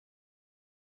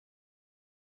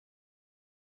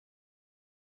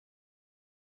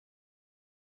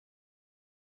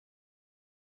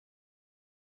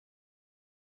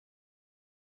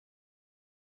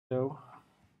So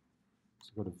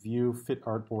go to View, Fit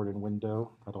Artboard in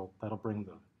Window. That'll bring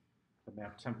the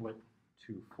map template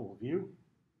to full view.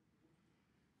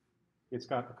 It's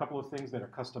got a couple of things that are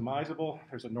customizable.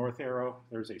 There's a north arrow.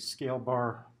 There's a scale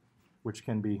bar, which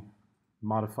can be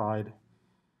modified.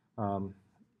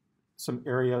 Some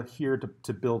area here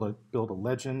to build a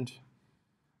legend.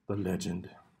 The legend.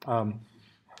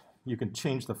 You can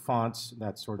change the fonts,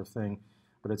 that sort of thing,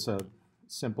 but it's a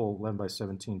simple 11 by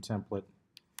 17 template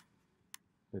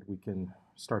that we can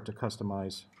start to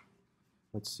customize.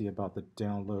 Let's see about the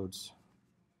downloads.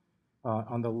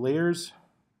 On the Layers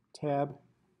tab,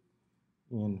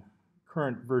 in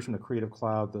current version of Creative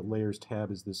Cloud, the Layers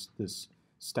tab is this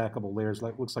stackable layers.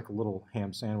 Looks like a little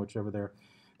ham sandwich over there.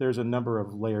 There's a number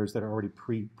of layers that are already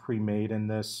pre-made in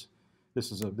this.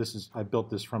 I built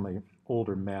this from an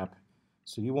older map,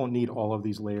 so you won't need all of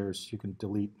these layers. You can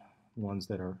delete ones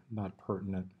that are not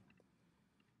pertinent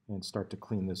and start to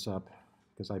clean this up,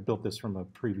 because I built this from a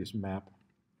previous map.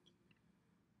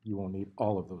 You won't need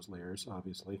all of those layers,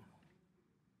 obviously.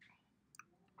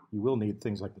 You will need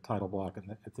things like the title block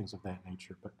and things of that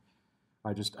nature, but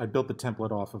I built the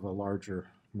template off of a larger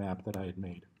map that I had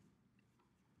made.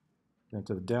 Then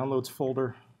to the Downloads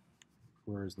folder.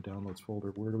 Where is the Downloads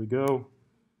folder? Where do we go?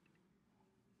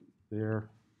 There.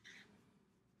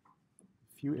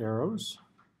 A few arrows.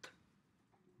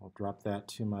 I'll drop that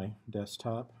to my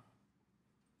desktop.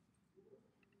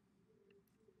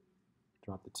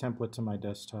 Drop the template to my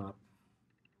desktop.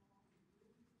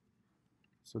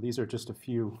 So these are just a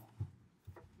few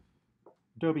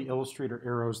Adobe Illustrator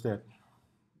arrows that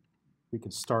we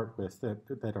can start with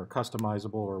that are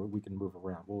customizable, or we can move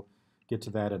around. We'll get to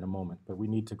that in a moment, but we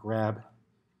need to grab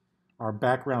our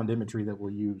background imagery that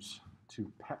we'll use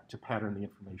to pattern the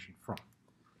information from.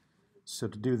 So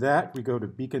to do that, we go to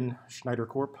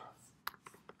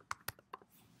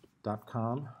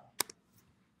beaconschneidercorp.com.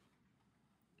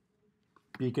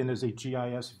 Beacon is a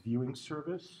GIS viewing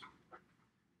service.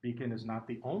 Beacon is not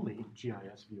the only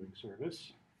GIS viewing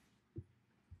service.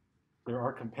 There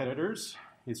are competitors.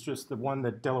 It's just the one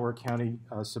that Delaware County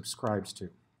subscribes to.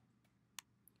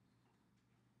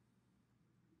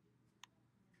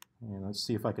 And let's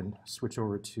see if I can switch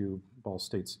over to Ball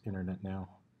State's internet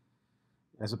now,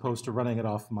 as opposed to running it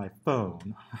off my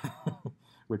phone,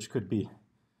 which could be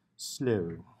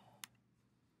slow.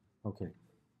 Okay,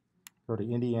 go to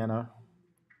Indiana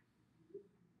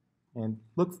and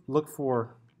look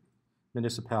for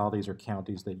municipalities or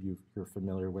counties that you're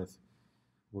familiar with.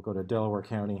 We'll go to Delaware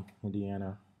County,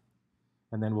 Indiana,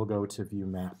 and then we'll go to View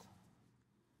Map.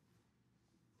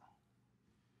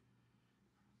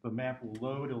 The map will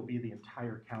load. It'll be the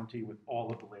entire county with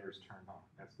all of the layers turned on.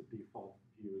 That's the default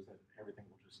view, is that everything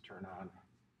will just turn on,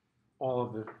 all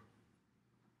of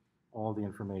the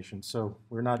information. So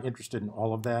we're not interested in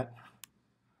all of that.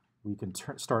 We can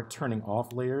start turning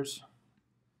off layers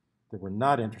that we're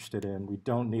not interested in. We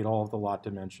don't need all of the lot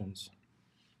dimensions.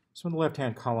 So in the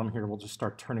left-hand column here, we'll just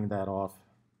start turning that off.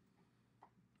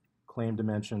 Claim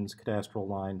dimensions, cadastral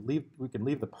line. We can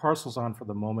leave the parcels on for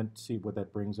the moment, see what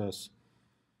that brings us.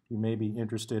 You may be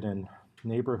interested in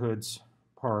neighborhoods,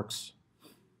 parks.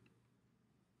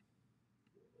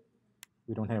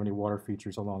 We don't have any water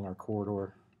features along our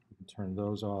corridor. We can turn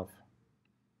those off.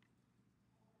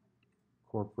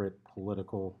 Corporate,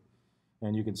 political,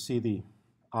 and you can see the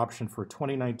option for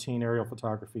 2019 aerial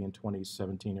photography and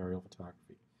 2017 aerial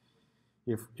photography.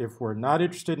 If we're not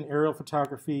interested in aerial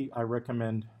photography, I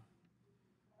recommend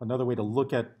another way to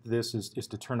look at this is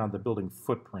to turn on the building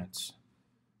footprints,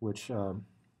 which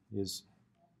is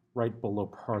right below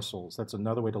parcels. That's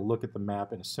another way to look at the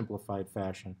map in a simplified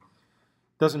fashion.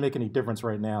 Doesn't make any difference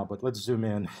right now, but let's zoom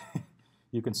in.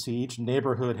 You can see each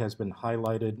neighborhood has been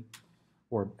highlighted,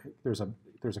 or there's a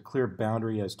clear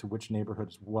boundary as to which neighborhood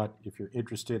is what. If you're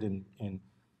interested in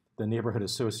the neighborhood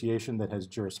association that has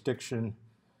jurisdiction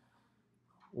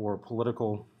or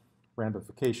political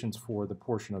ramifications for the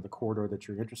portion of the corridor that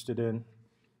you're interested in.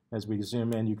 As we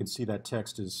zoom in, you can see that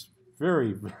text is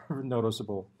very, very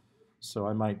noticeable. So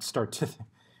I might start to,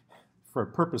 for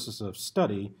purposes of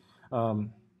study,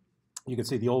 you can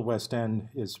see the Old West End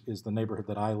is the neighborhood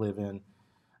that I live in,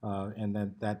 and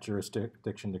then that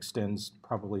jurisdiction extends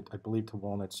probably, I believe, to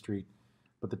Walnut Street.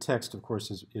 But the text, of course,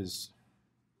 is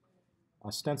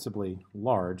ostensibly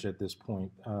large at this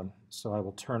point, so I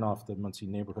will turn off the Muncie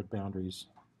neighborhood boundaries,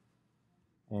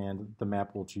 and the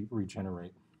map will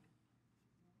regenerate.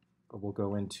 But we'll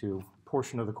go into a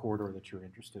portion of the corridor that you're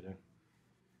interested in.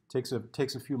 Takes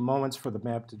a few moments for the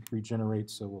map to regenerate,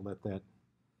 so we'll let that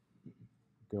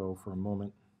go for a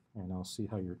moment, and I'll see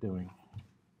how you're doing.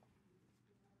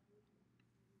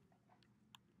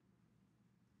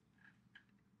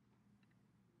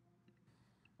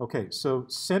 Okay, so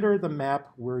center the map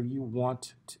where you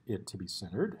want it to be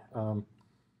centered. Of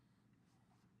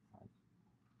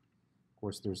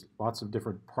course, there's lots of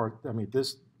different parts. I mean,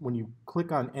 this, when you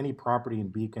click on any property in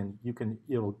Beacon,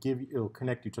 it'll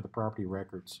connect you to the property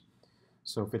records.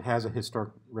 So if it has a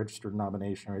historic registered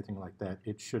nomination or anything like that,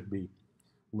 it should be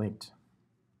linked,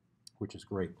 which is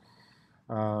great.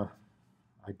 I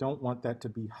don't want that to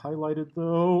be highlighted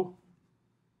though,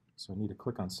 so I need to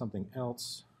click on something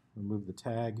else, remove the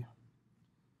tag,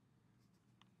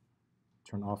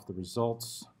 turn off the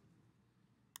results,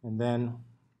 and then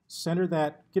center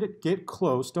that, get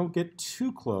close, don't get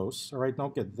too close, all right,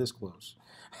 don't get this close,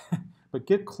 but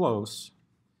get close,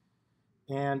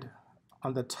 and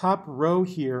on the top row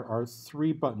here are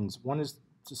 3 buttons. One is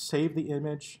to save the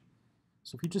image.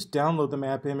 So if you just download the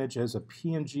map image as a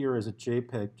PNG or as a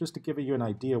JPEG, just to give you an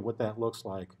idea what that looks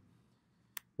like,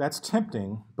 that's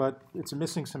tempting, but it's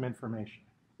missing some information.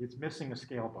 It's missing a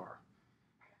scale bar.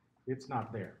 It's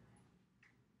not there.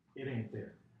 It ain't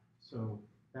there. So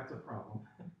that's a problem,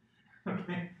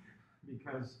 okay?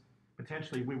 Because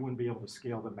potentially we wouldn't be able to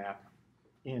scale the map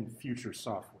in future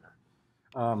software.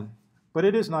 But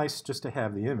it is nice just to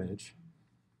have the image,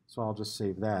 so I'll just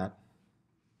save that.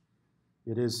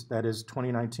 That is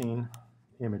 2019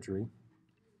 imagery.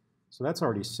 So that's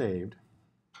already saved.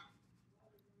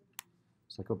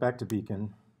 So I go back to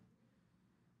Beacon.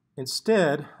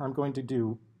 Instead, I'm going to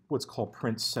do what's called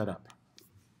print setup.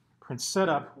 Print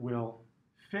setup will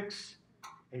fix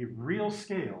a real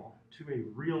scale to a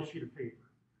real sheet of paper.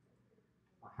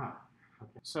 Aha.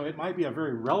 Okay. So it might be a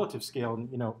very relative scale,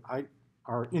 and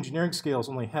our engineering scales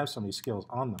only have so many scales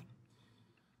on them.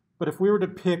 But if we were to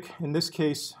pick, in this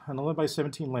case, an 11 by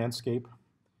 17 landscape,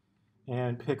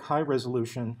 and pick high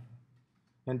resolution,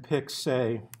 and pick,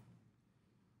 say,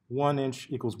 1 inch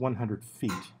equals 100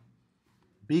 feet,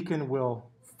 Beacon will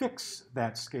fix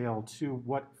that scale to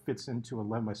what fits into an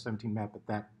 11 by 17 map at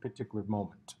that particular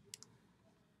moment.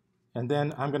 And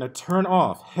then I'm going to turn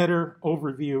off header,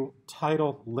 overview,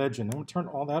 title, legend. I'm going to turn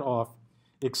all that off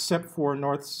except for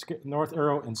north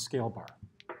arrow and scale bar.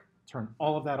 Turn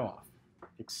all of that off,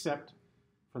 except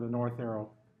for the north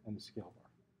arrow and the scale bar.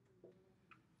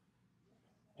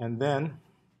 And then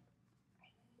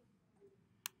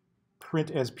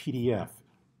print as PDF.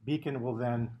 Beacon will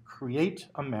then create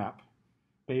a map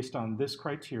based on this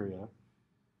criteria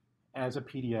as a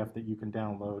PDF that you can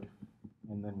download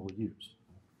and then we'll use.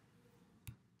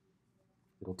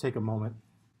 It'll take a moment.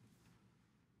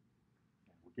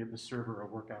 We'll give the server a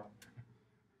workout.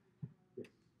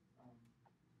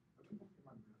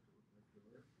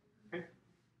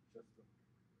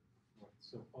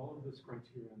 So all of this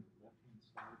criteria on the left-hand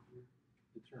side here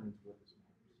determines what this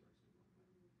map starts to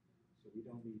look like. So we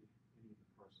don't need any of the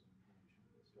parcel information.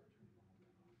 We'll start turning all that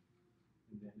off.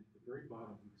 And then at the very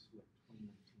bottom, we select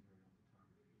 2019 aerial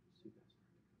photography. You see that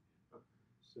starting to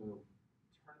come in. So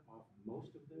turn off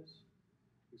most of this,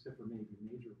 except for maybe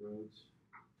major roads.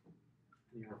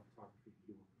 In the aerial photography,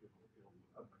 it'll look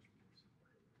much more simple.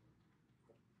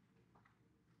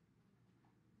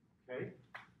 Okay,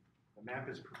 the map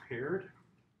is prepared.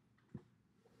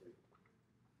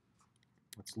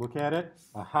 Let's look at it.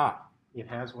 Aha, it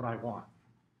has what I want.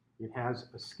 It has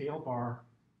a scale bar,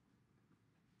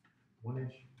 1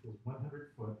 inch equals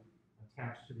 100 foot,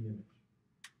 attached to the image.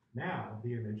 Now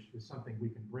the image is something we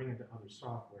can bring into other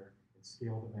software and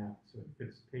scale the map so it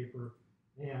fits paper,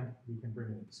 and we can bring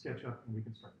it into SketchUp and we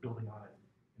can start building on it,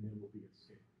 and it will be at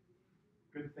scale.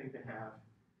 Good thing to have.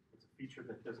 It's a feature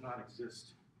that does not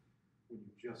exist when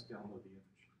you just download the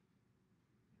image.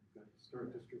 You've got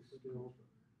historic districts still.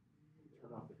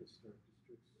 Turn off the historic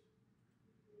districts.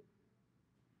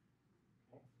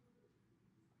 Okay.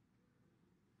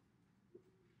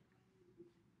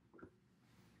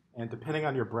 And depending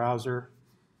on your browser,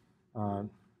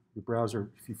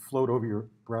 if you float over your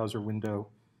browser window,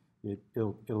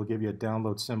 it'll give you a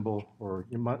download symbol, or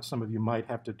some of you might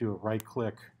have to do a right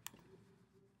click.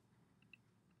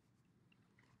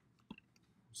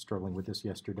 Struggling with this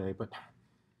yesterday, but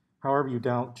however you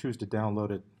choose to download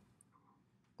it,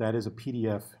 that is a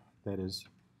PDF that is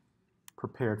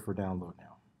prepared for download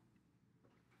now.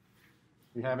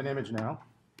 We have an image now.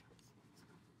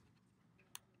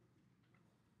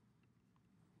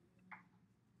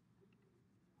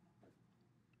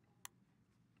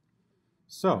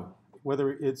 So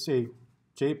whether it's a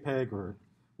JPEG or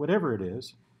whatever it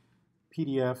is,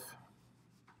 PDF,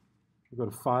 you go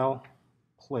to File,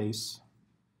 Place,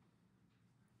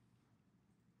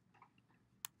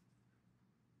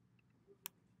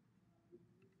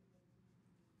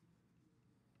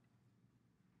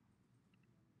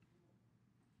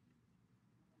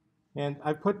 And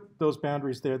I put those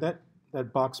boundaries there.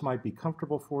 That box might be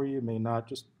comfortable for you, may not.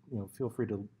 Just feel free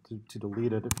to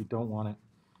delete it if you don't want it.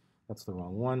 That's the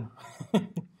wrong one. I'll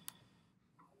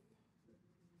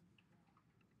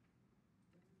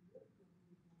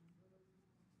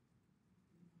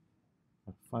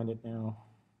find it now.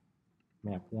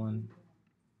 Map 1.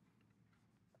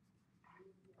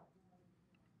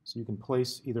 So you can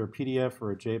place either a PDF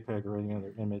or a JPEG or any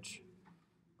other image.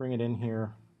 Bring it in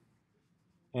here.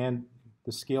 And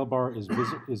the scale bar is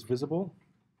visible.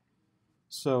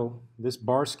 So this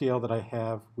bar scale that I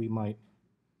have,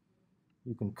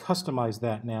 you can customize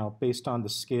that now based on the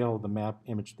scale of the map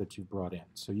image that you brought in.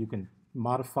 So you can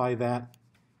modify that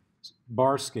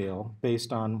bar scale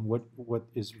based on what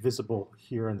is visible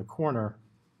here in the corner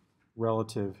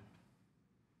relative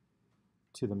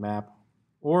to the map.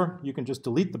 Or you can just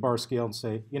delete the bar scale and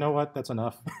say, you know what, that's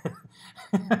enough.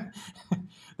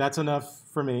 That's enough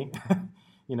for me.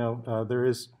 There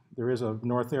is a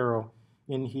north arrow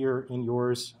in here in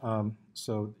yours.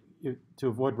 So to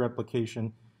avoid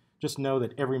replication, just know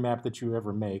that every map that you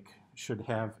ever make should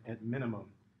have at minimum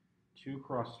 2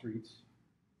 cross streets,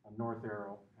 a north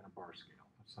arrow, and a bar scale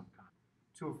of some kind.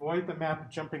 To avoid the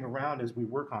map jumping around as we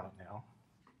work on it now,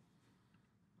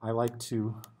 I like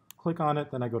to click on it,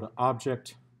 then I go to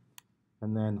Object,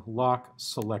 and then Lock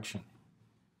Selection.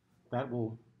 That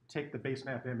will take the base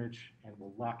map image and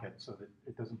we'll lock it so that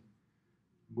it doesn't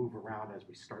move around as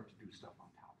we start to do stuff on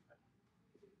top of it.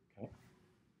 Okay.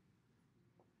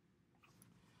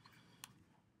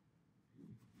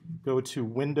 Go to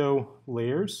Window,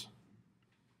 Layers,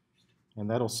 and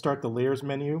that'll start the Layers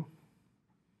menu.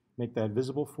 Make that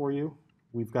visible for you.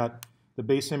 We've got the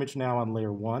base image now on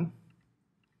layer 1.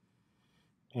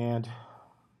 And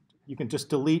you can just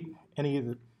delete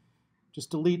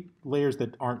delete layers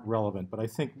that aren't relevant. But I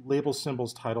think label,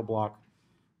 symbols, title block,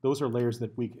 those are layers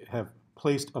that we have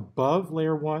placed above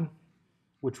layer 1,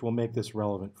 which will make this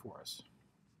relevant for us.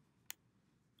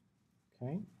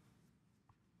 Okay.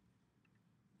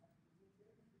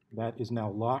 That is now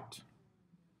locked.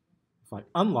 If I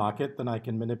unlock it, then I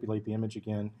can manipulate the image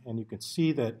again. And you can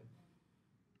see that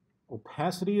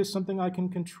opacity is something I can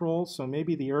control. So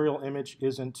maybe the aerial image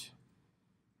isn't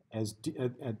as,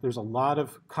 there's a lot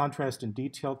of contrast and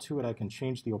detail to it. I can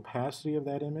change the opacity of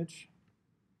that image.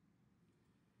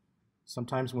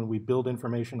 Sometimes when we build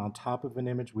information on top of an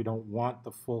image, we don't want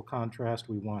the full contrast.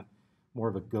 We want more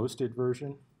of a ghosted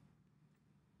version.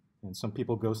 And some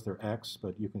people ghost their X,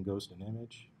 but you can ghost an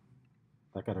image.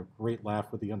 I got a great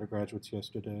laugh with the undergraduates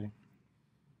yesterday.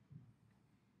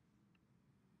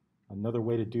 Another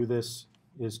way to do this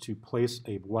is to place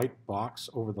a white box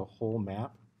over the whole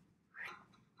map.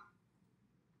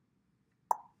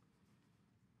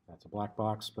 That's a black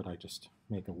box, but I just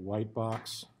make a white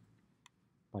box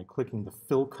by clicking the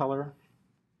fill color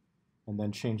and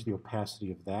then change the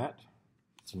opacity of that.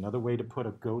 It's another way to put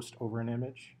a ghost over an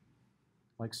image,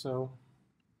 like so.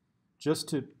 Just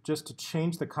to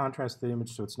change the contrast of the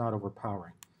image so it's not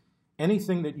overpowering.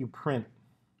 Anything that you print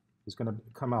is going to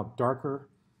come out darker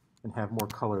and have more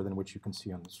color than what you can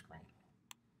see on the screen.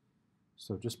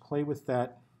 So just play with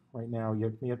that right now.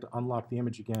 You have to unlock the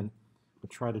image again, but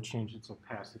try to change its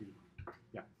opacity.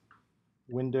 Yeah.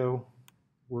 Window,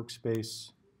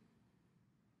 workspace.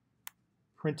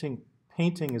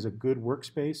 Painting is a good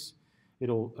workspace.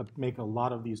 It'll make a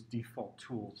lot of these default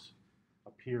tools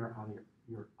appear on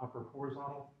your upper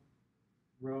horizontal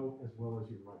row as well as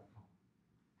your right column.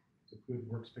 It's a good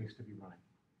workspace to be running.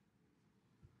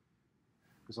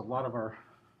 Because a lot of our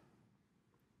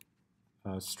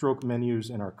stroke menus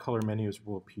and our color menus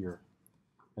will appear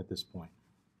at this point.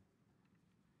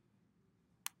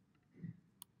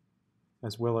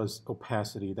 As well as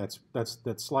opacity.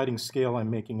 That sliding scale I'm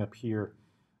making up here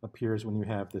appears when you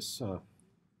have this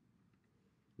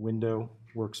window,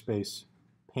 workspace,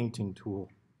 painting tool,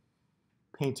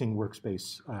 painting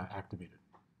workspace activated.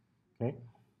 Okay,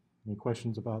 any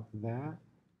questions about that?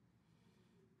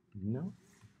 No?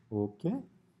 Okay.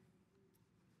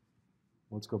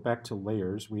 Let's go back to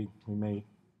layers. The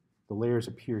layers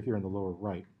appear here in the lower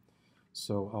right.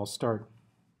 So I'll start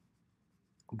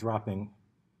dropping.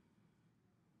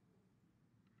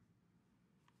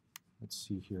 Let's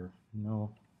see here.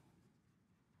 No.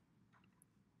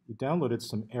 We downloaded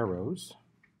some arrows.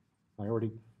 I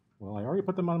already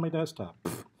put them on my desktop.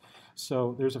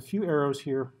 So there's a few arrows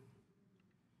here.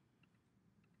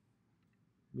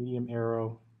 Medium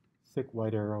arrow, thick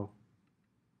white arrow.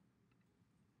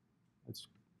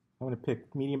 I'm going to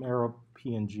pick medium arrow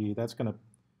PNG. That's going to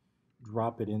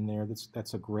drop it in there.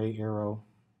 That's a gray arrow.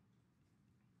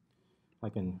 I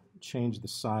can change the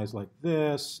size like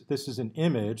this. This is an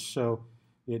image, so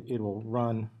it'll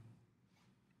run,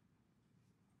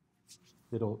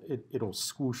 it'll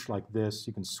swoosh like this.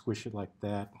 You can squish it like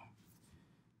that.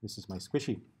 This is my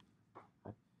squishy.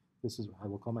 This is, I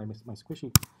will call my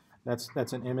squishy.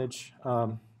 That's an image.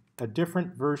 A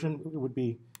different version would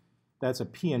be, that's a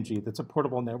PNG, that's a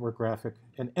portable network graphic.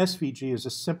 An SVG is a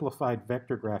simplified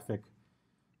vector graphic.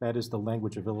 That is the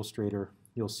language of Illustrator.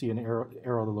 You'll see an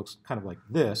arrow that looks kind of like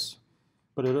this,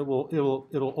 but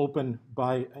it'll open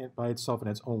by itself in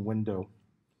its own window.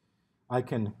 I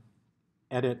can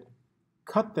edit,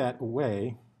 cut that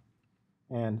away,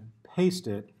 and paste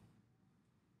it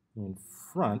in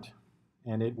front,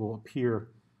 and it will appear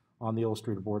on the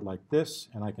Illustrator board like this,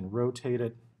 and I can rotate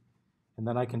it, and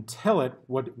then I can tell it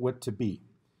what to be.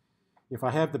 If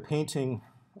I have the painting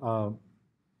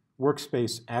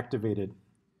workspace activated,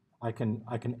 I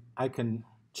can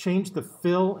change the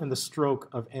fill and the stroke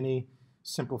of any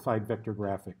simplified vector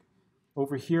graphic.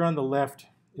 Over here on the left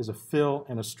is a fill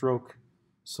and a stroke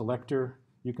selector.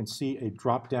 You can see a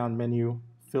drop-down menu,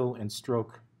 fill and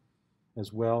stroke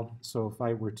as well. So if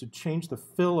I were to change the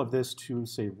fill of this to,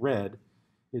 say, red,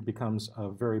 it becomes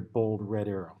a very bold red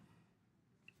arrow.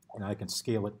 And I can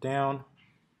scale it down,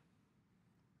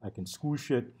 I can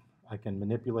swoosh it, I can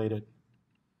manipulate it.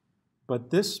 But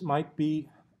this might be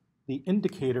the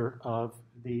indicator of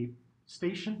the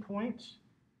station point,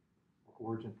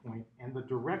 origin point, and the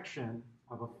direction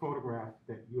of a photograph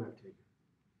that you have taken.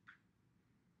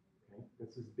 Okay?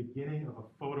 This is the beginning of a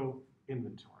photo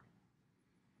inventory.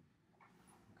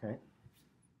 Okay?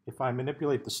 If I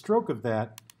manipulate the stroke of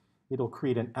that, it'll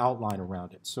create an outline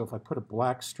around it. So if I put a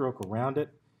black stroke around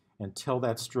it and tell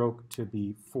that stroke to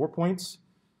be 4 points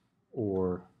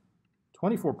or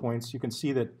 24 points, you can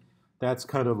see that that's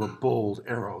kind of a bold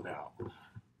arrow now.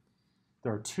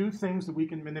 There are two things that we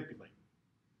can manipulate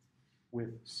with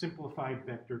simplified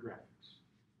vector graphics,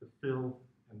 the fill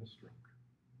and the stroke.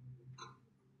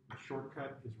 The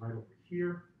shortcut is right over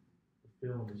here, the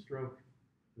fill and the stroke.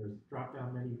 There's a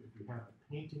drop-down menu. If you have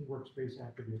the painting workspace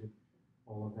activated,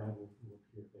 all of that will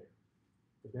appear there.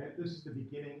 But this is the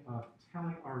beginning of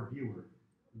telling our viewer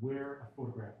where a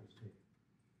photograph was taken.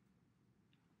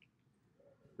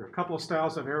 There are a couple of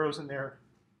styles of arrows in there.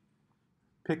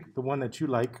 Pick the one that you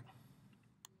like,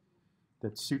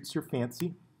 that suits your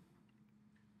fancy,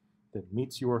 that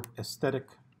meets your aesthetic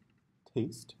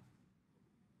taste.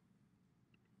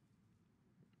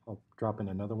 I'll drop in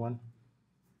another one.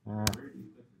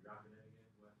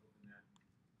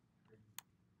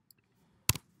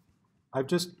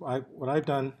 What I've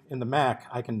done in the Mac,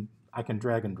 I can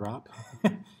drag and drop.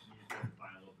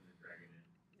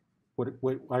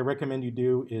 What I recommend you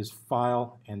do is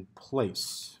file and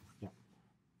place. Yeah.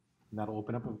 And that'll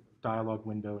open up a dialog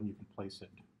window and you can place it.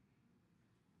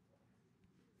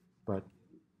 But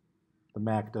the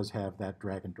Mac does have that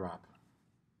drag and drop.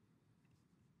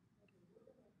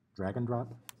 Drag and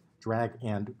drop? Drag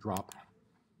and drop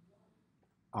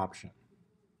option.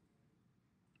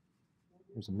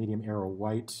 There's a medium arrow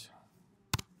white.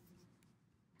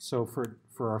 So for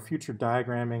our future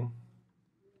diagramming,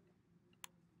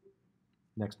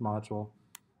 next module,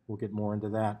 we'll get more into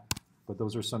that. But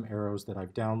those are some arrows that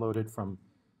I've downloaded from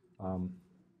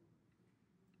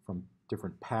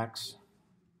different packs.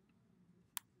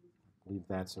 I believe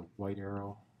that's a white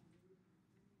arrow.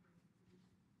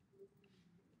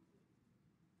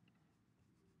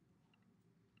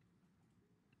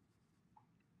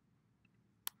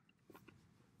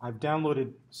 I've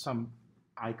downloaded some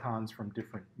icons from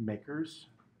different makers,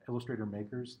 Illustrator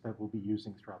makers, that we'll be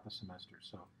using throughout the semester.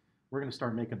 So we're going to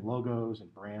start making logos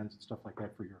and brands and stuff like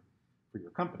that for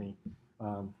your company.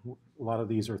 A lot of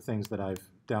these are things that I've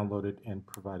downloaded and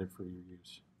provided for your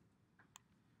use.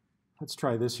 Let's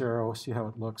try this arrow, see how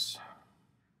it looks.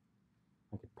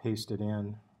 I can paste it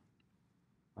in.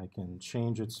 I can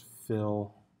change its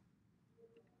fill.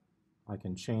 I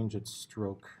can change its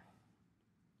stroke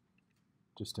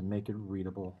just to make it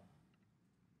readable.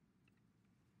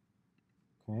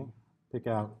 Okay, pick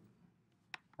out,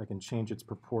 I can change its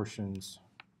proportions.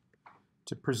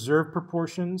 To preserve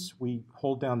proportions, we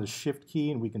hold down the Shift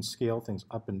key and we can scale things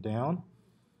up and down.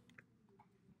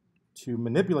 To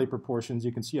manipulate proportions,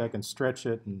 you can see I can stretch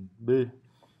it and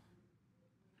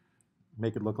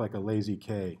make it look like a lazy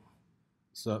K.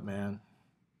 What's up, man?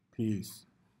 Peace.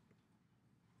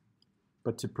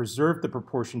 But to preserve the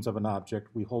proportions of an object,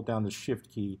 we hold down the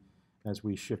Shift key as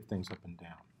we shift things up and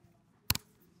down.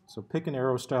 So pick an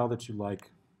arrow style that you like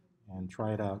and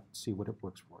try it out, see what it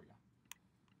works for you.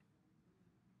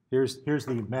 Here's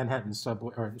the Manhattan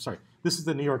subway, or sorry, this is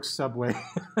the New York subway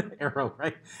arrow,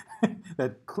 right?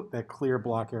 that clear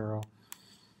block arrow.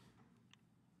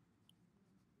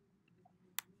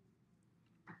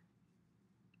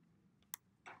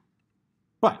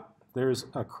 there's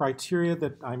a criteria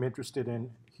that I'm interested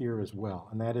in here as well,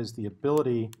 and that is the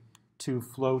ability to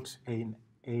float a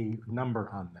number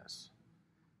on this,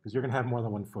 because you're going to have more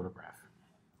than one photograph.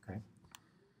 Okay.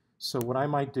 So what I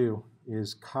might do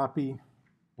is copy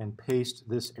and paste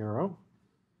this arrow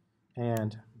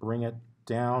and bring it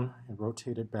down and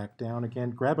rotate it back down again.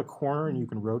 Grab a corner and you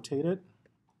can rotate it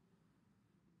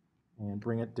and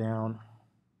bring it down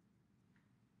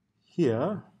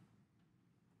here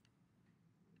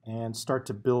and start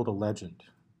to build a legend.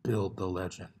 Build the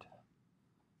legend.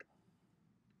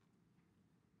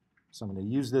 So I'm going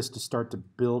to use this to start to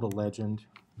build a legend.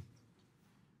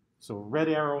 So a red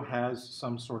arrow has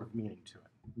some sort of meaning to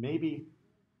it. Maybe,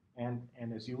 and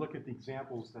as you look at the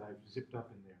examples that I've zipped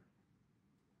up in there,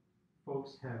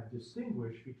 folks have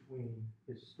distinguished between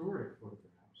historic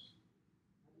photographs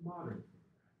and modern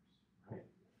photographs, right?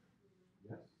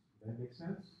 Yes? Does that make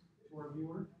sense to our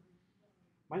viewer?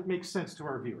 Might make sense to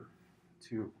our viewer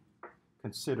to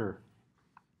consider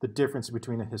the difference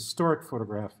between a historic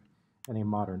photograph and a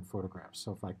modern photograph.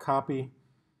 So if I copy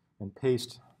and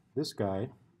paste this guy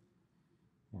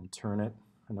and turn it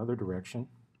another direction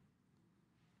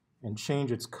and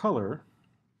change its color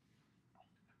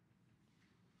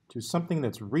to something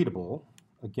that's readable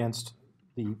against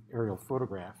the aerial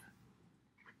photograph,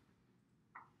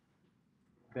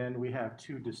 then we have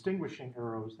two distinguishing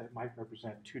arrows that might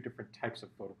represent two different types of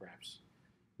photographs,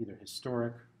 either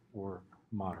historic or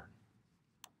modern.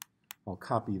 I'll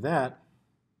copy that,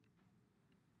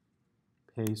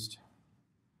 paste,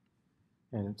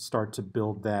 and start to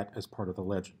build that as part of the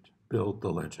legend. Build the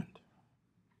legend.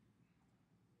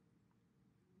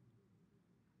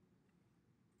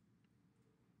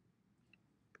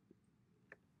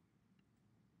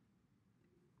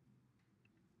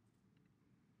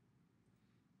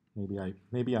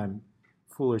 Maybe I'm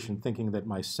foolish in thinking that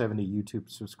my 70 YouTube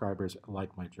subscribers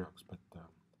like my jokes, but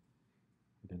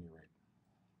at any rate,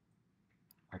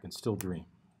 I can still dream.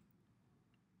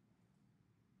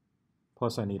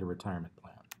 Plus, I need a retirement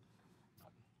plan.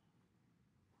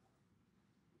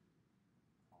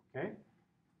 Okay?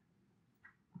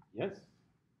 Yes?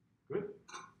 Good?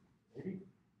 Maybe?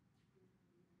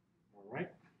 All right.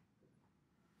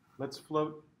 Let's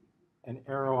float an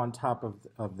arrow on top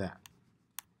of that.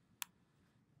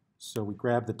 So we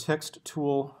grab the text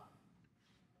tool,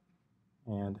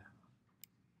 and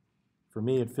for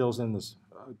me, it fills in this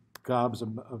gobs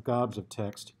of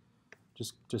text.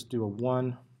 Just do a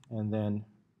 1, and then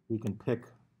we can pick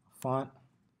a font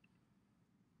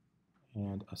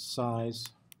and a size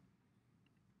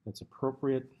that's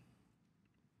appropriate.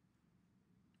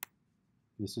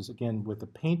 This is, again, with the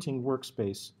painting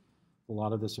workspace, a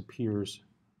lot of this appears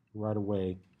right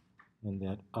away in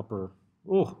that upper,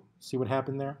 oh, see what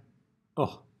happened there?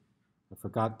 Oh, I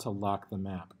forgot to lock the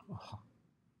map. Oh.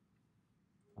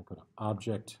 I go to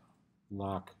Object,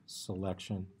 Lock,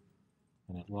 Selection,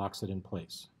 and it locks it in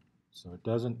place. So it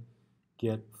doesn't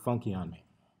get funky on me.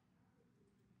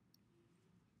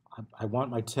 I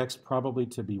want my text probably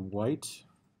to be white,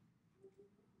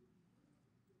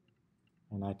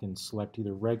 and I can select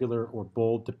either regular or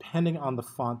bold depending on the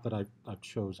font that I've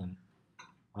chosen.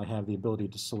 I have the ability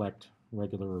to select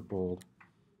regular or bold,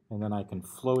 and then I can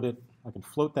float it. I can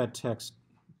float that text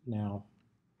now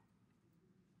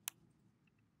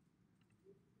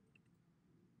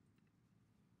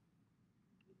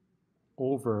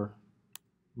over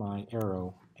my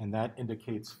arrow, and that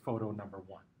indicates photo number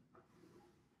 1.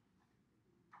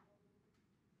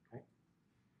 Okay.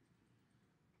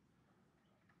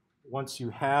 Once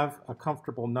you have a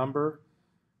comfortable number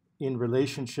in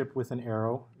relationship with an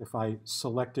arrow, if I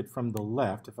select it from the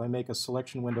left, if I make a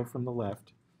selection window from the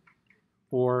left,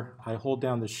 or I hold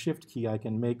down the Shift key, I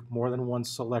can make more than one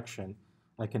selection.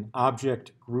 I can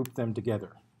object group them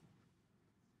together.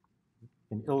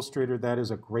 In Illustrator, that is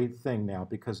a great thing now,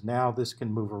 because now this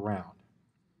can move around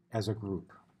as a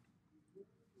group.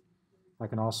 I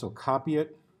can also copy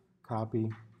it, copy,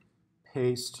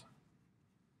 paste,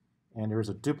 and there's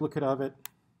a duplicate of it.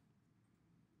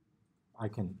 I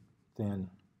can then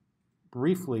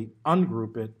briefly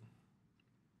ungroup it,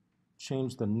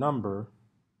 change the number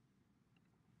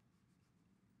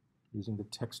using the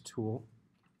text tool,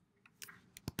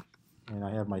 and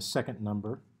I have my second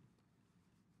number.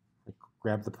 I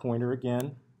grab the pointer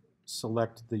again,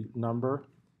 select the number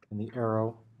and the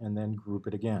arrow, and then group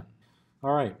it again.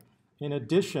 All right, in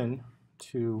addition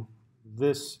to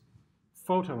this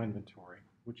photo inventory,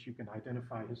 which you can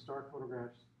identify historic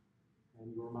photographs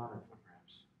and your modern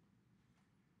photographs,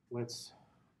 let's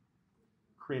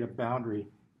create a boundary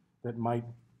that might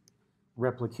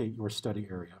replicate your study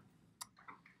area.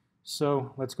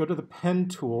 So let's go to the pen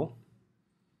tool,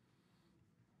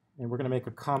 and we're going to make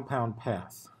a compound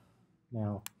path.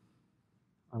 Now,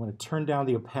 I'm going to turn down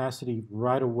the opacity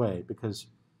right away because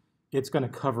it's going to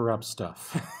cover up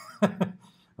stuff.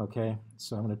 Okay,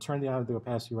 so I'm going to turn down the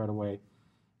opacity right away.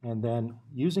 And then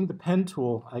using the pen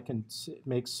tool, I can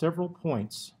make several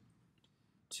points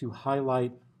to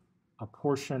highlight a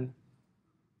portion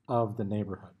of the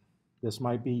neighborhood. This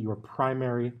might be your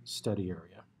primary study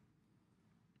area,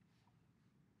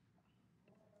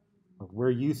 of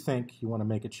where you think you want to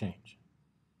make a change.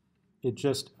 It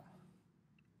just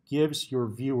gives your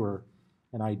viewer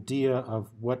an idea of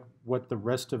what the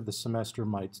rest of the semester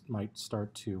might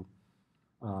start to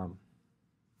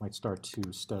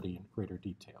study in greater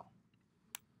detail.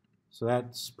 So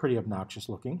that's pretty obnoxious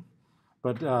looking,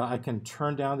 but I can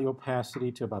turn down the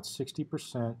opacity to about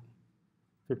 60%,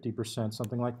 50%,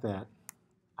 something like that.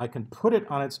 I can put it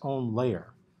on its own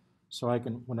layer. So I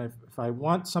can, if I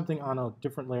want something on a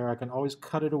different layer, I can always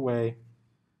cut it away,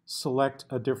 select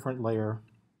a different layer,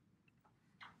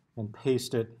 and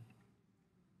paste it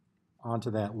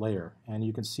onto that layer. And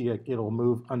you can see it'll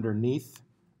move underneath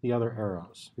the other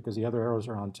arrows because the other arrows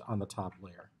are on the top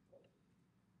layer.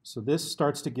 So this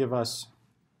starts to give us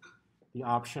the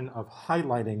option of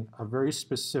highlighting a very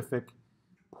specific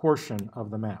portion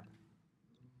of the map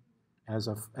as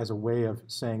a way of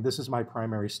saying, this is my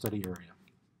primary study area.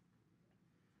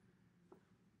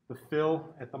 The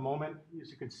fill at the moment, as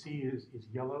you can see, is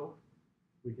yellow.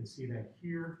 We can see that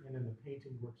here and in the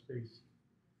painting workspace.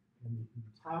 And in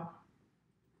the top,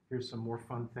 here's some more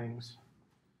fun things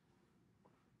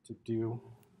to do.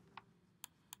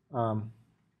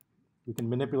 We can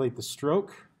manipulate the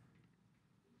stroke.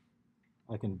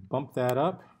 I can bump that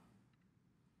up,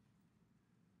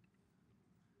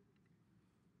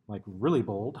 like really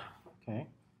bold, okay?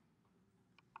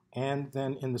 And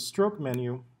then in the stroke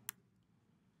menu,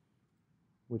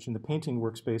 which in the painting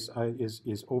workspace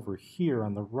is over here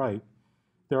on the right,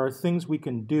 there are things we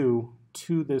can do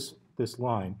to this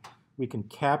line. We can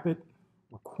cap it,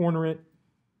 or corner it,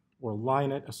 or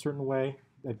line it a certain way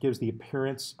that gives the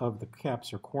appearance of the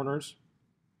caps or corners.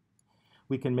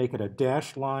 We can make it a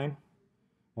dashed line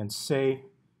and say,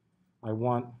 I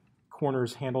want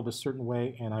corners handled a certain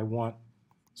way, and I want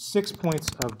 6 points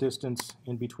of distance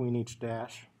in between each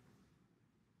dash.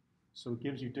 So it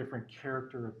gives you different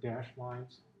character of dash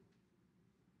lines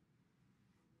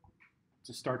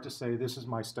to start to say, this is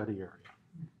my study area.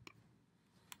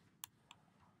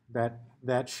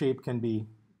 That shape can be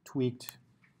tweaked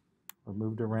or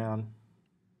moved around,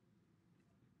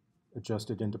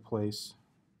 adjusted into place,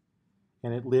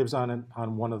 and it lives on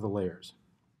one of the layers.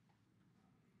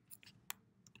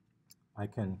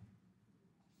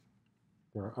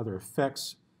 There are other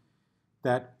effects.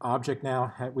 That object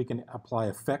now, we can apply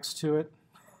effects to it.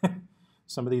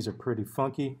 Some of these are pretty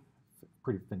funky,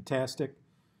 pretty fantastic.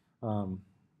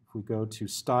 If we go to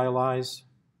stylize,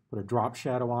 put a drop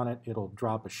shadow on it, it'll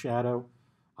drop a shadow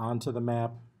onto the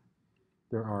map.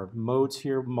 There are modes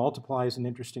here. Multiply is an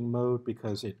interesting mode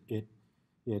because it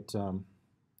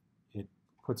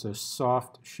puts a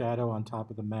soft shadow on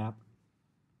top of the map.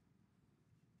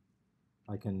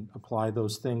 I can apply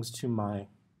those things to my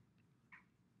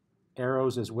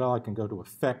arrows as well. I can go to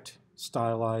Effect,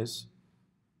 Stylize.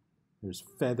 There's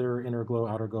Feather, Inner Glow,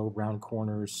 Outer Glow, Round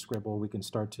Corners, Scribble. We can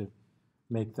start to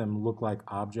make them look like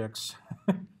objects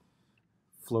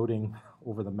floating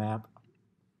over the map.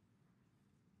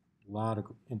 A lot of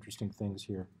interesting things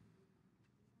here.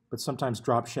 But sometimes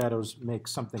drop shadows make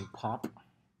something pop.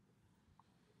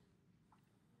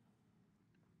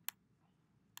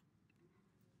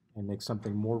 And make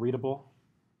something more readable.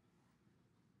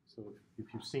 So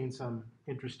if you've seen some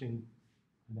interesting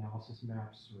analysis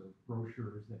maps or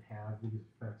brochures that have these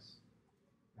effects,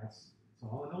 it's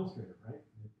all in Illustrator, right?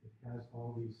 It has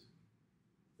all these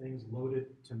things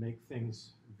loaded to make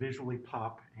things visually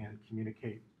pop and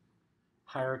communicate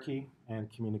hierarchy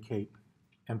and communicate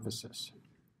emphasis.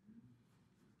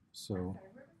 So,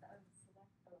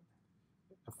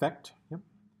 effect, yep.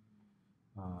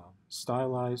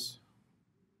 Stylize,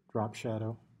 drop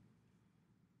shadow.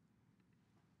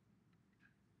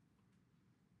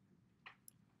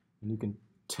 And you can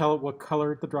tell it what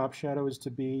color the drop shadow is to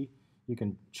be. You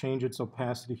can change its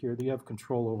opacity here. You have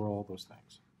control over all those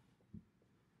things.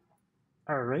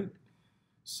 All right.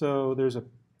 So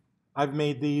I've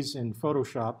made these in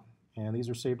Photoshop, and these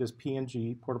are saved as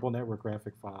PNG, portable network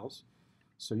graphic files.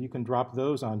 So you can drop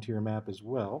those onto your map as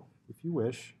well, if you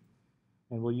wish.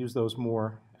 And we'll use those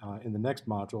more in the next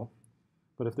module.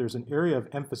 But if there's an area of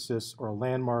emphasis or a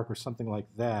landmark or something like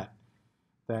that,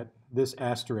 this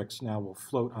asterisk now will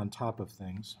float on top of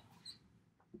things.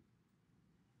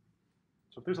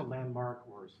 So if there's a landmark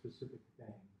or a specific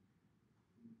thing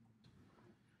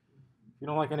you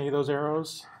don't like any of those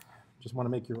arrows, just want to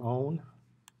make your own,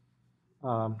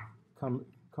 come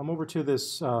over to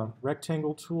this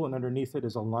rectangle tool, and underneath it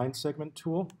is a line segment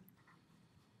tool.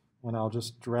 And I'll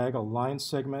just drag a line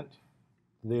segment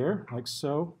there, like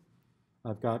so.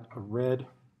 I've got a red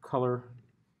color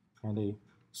and a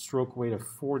stroke weight of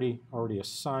 40 already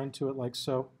assigned to it, like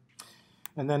so.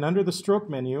 And then under the stroke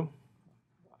menu,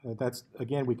 that's,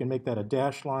 again, we can make that a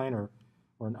dashed line or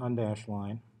an undashed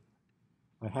line.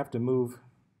 I have to move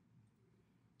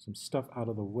some stuff out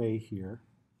of the way here,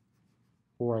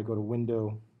 or I go to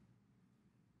Window,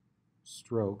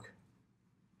 Stroke,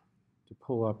 to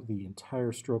pull up the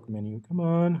entire stroke menu. Come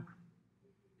on.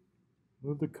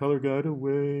 Move the color guide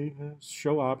away.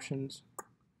 Show options.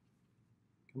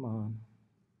 Come on.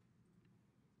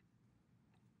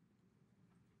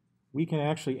 We can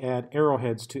actually add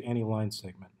arrowheads to any line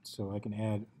segment. So I can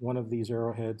add one of these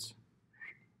arrowheads,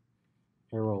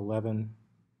 arrow 11,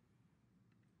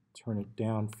 turn it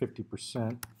down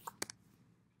 50%,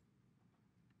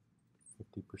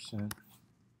 50%.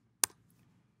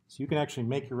 So you can actually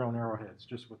make your own arrowheads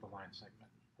just with the line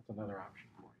segment. That's another option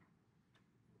for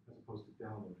you, as opposed to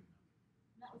downloading them.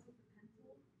 That was with the pen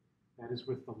tool? That is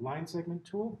with the line segment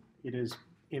tool. It is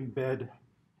embedded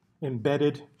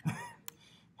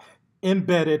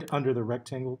embedded under the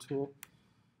rectangle tool.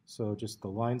 So just the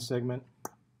line segment,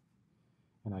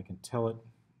 and I can tell it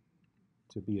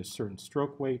to be a certain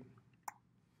stroke weight.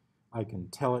 I can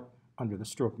tell it under the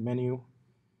stroke menu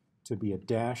to be a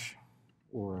dash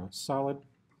or a solid.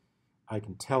 I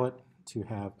can tell it to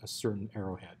have a certain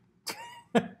arrowhead.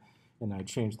 And I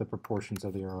change the proportions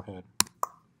of the arrowhead.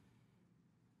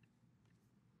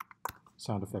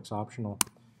 Sound effects optional.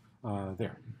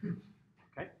 There.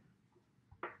 Okay.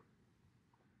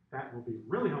 That will be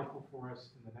really helpful for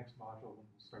us in the next module when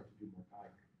we'll start to do more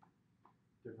diagrams.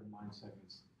 Different line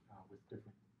segments with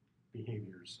different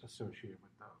behaviors associated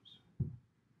with those.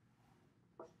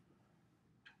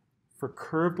 For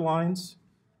curved lines,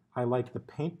 I like the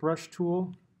paintbrush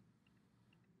tool.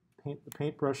 The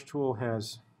paintbrush tool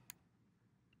has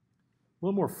a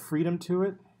little more freedom to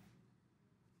it.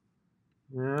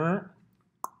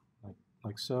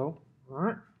 Like so.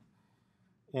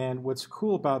 And what's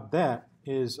cool about that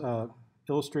is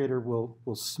Illustrator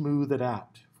will smooth it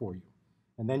out for you.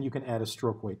 And then you can add a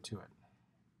stroke weight to it.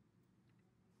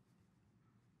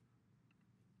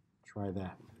 Try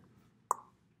that.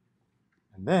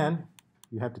 And then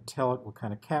you have to tell it what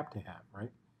kind of cap to have,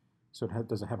 right? So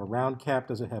does it have a round cap?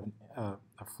 Does it have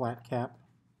a flat cap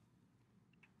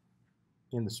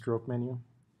in the stroke menu?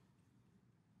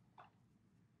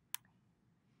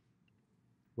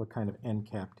 What kind of end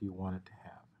cap do you want it to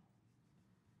have?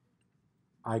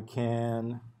 I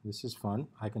can, this is fun,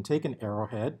 I can take an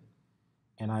arrowhead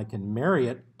and I can marry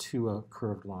it to a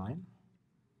curved line.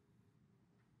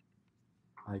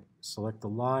 I select the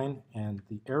line and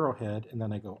the arrowhead, and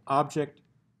then I go Object,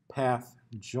 Path,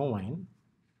 Join.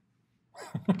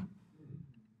 It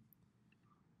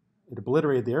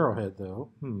obliterated the arrowhead, though.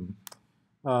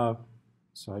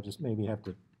 So I just maybe have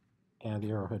to add the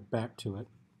arrowhead back to it.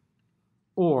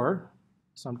 Or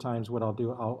sometimes what I'll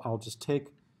do, I'll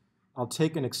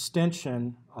take an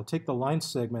extension, I'll take the line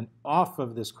segment off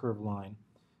of this curved line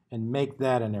and make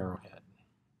that an arrowhead.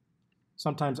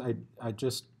 Sometimes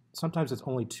sometimes it's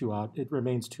only it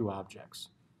remains two objects.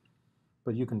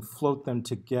 But you can float them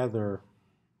together,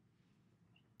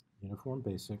 uniform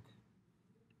basic,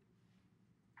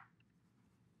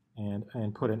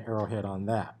 and put an arrowhead on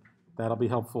that. That'll be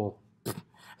helpful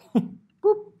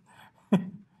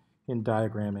in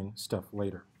diagramming stuff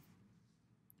later.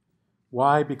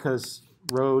 Why? Because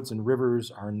roads and rivers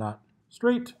are not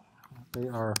straight. They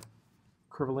are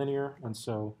curvilinear, and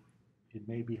so it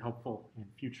may be helpful in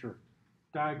future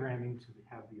diagramming to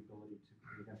have the ability to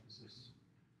create emphasis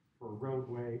for a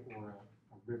roadway or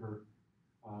a river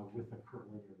with a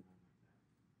curvilinear line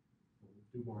like that.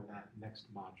 We'll do more of that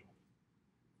next module.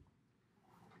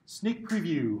 Sneak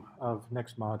preview of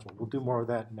next module. We'll do more of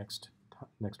that next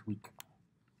week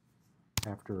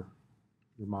after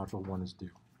your module 1 is due.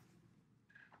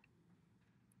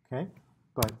 Okay,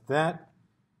 but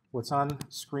what's on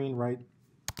screen right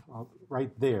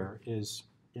there is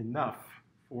enough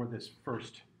for this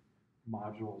first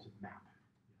module's map.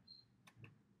 Yes.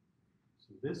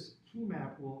 So this key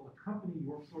map will accompany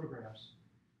your photographs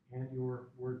and your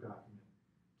Word document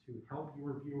to help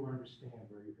your viewer understand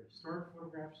where your historic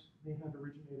photographs may have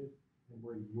originated and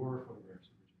where your photographs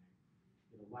originate.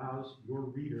 It allows your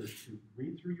readers to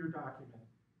read through your document,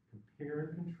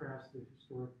 compare and contrast the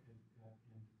historic and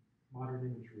modern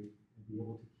imagery, and be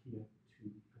able to